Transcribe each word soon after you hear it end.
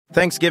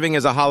Thanksgiving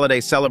is a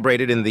holiday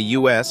celebrated in the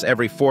U.S.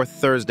 every fourth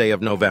Thursday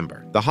of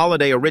November. The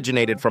holiday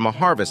originated from a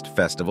harvest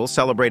festival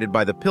celebrated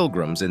by the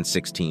Pilgrims in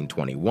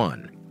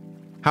 1621.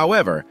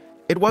 However,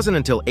 it wasn't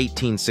until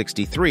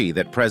 1863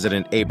 that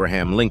President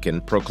Abraham Lincoln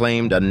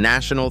proclaimed a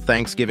national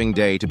Thanksgiving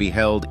Day to be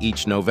held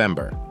each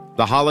November.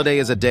 The holiday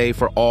is a day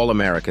for all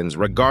Americans,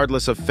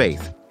 regardless of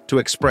faith, to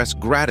express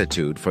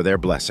gratitude for their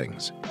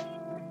blessings.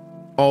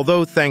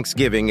 Although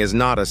Thanksgiving is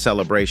not a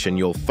celebration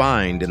you'll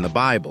find in the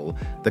Bible,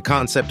 the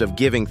concept of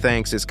giving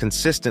thanks is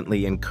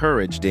consistently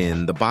encouraged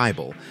in the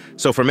Bible.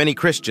 So for many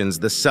Christians,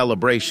 the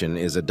celebration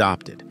is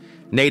adopted.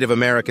 Native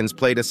Americans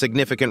played a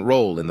significant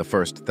role in the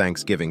first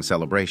Thanksgiving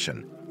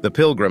celebration. The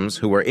Pilgrims,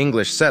 who were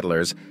English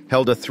settlers,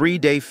 held a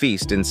 3-day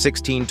feast in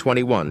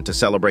 1621 to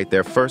celebrate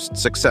their first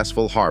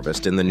successful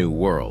harvest in the New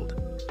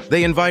World.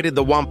 They invited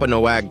the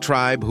Wampanoag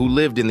tribe who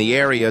lived in the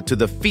area to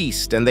the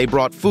feast, and they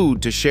brought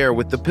food to share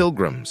with the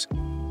Pilgrims.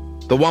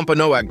 The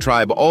Wampanoag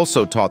tribe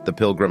also taught the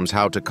Pilgrims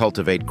how to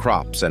cultivate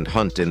crops and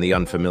hunt in the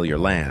unfamiliar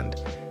land.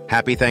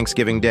 Happy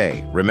Thanksgiving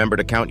Day. Remember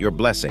to count your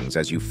blessings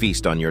as you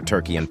feast on your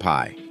turkey and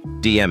pie.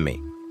 DM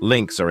me.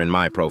 Links are in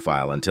my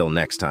profile. Until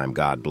next time,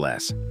 God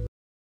bless.